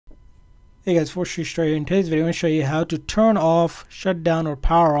Hey guys, for straight in today's video, I'm going to show you how to turn off, shut down, or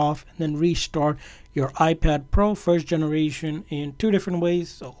power off, and then restart your iPad Pro first generation in two different ways.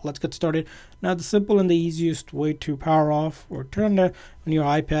 So let's get started. Now, the simple and the easiest way to power off or turn on your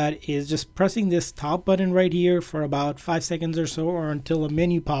iPad is just pressing this top button right here for about 5 seconds or so, or until a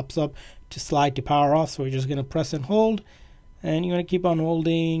menu pops up to slide to power off. So we're just going to press and hold, and you're going to keep on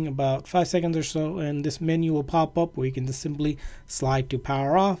holding about 5 seconds or so, and this menu will pop up where you can just simply slide to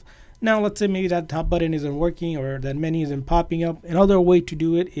power off. Now, let's say maybe that top button isn't working or that menu isn't popping up. Another way to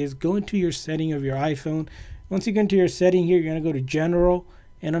do it is go into your setting of your iPhone. Once you go into your setting here, you're going to go to General.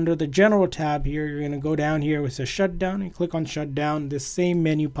 And under the General tab here, you're going to go down here where it says Shutdown and click on Shutdown. This same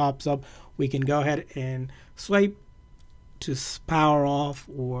menu pops up. We can go ahead and swipe to power off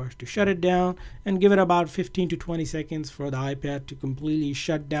or to shut it down, and give it about 15 to 20 seconds for the iPad to completely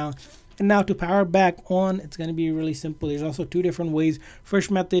shut down. And now to power back on, it's going to be really simple. There's also two different ways. First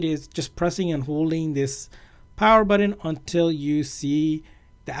method is just pressing and holding this power button until you see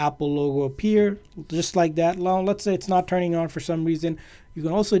the Apple logo appear, just like that. Now, let's say it's not turning on for some reason. You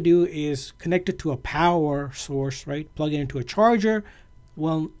can also do is connect it to a power source, right? Plug it into a charger.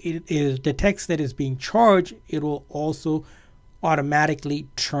 When it detects that it's being charged, it will also automatically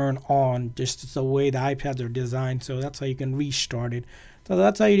turn on, just the way the iPads are designed. So that's how you can restart it. So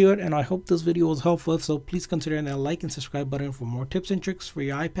that's how you do it, and I hope this video was helpful. So please consider that like and subscribe button for more tips and tricks for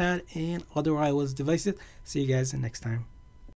your iPad and other iOS devices. See you guys next time.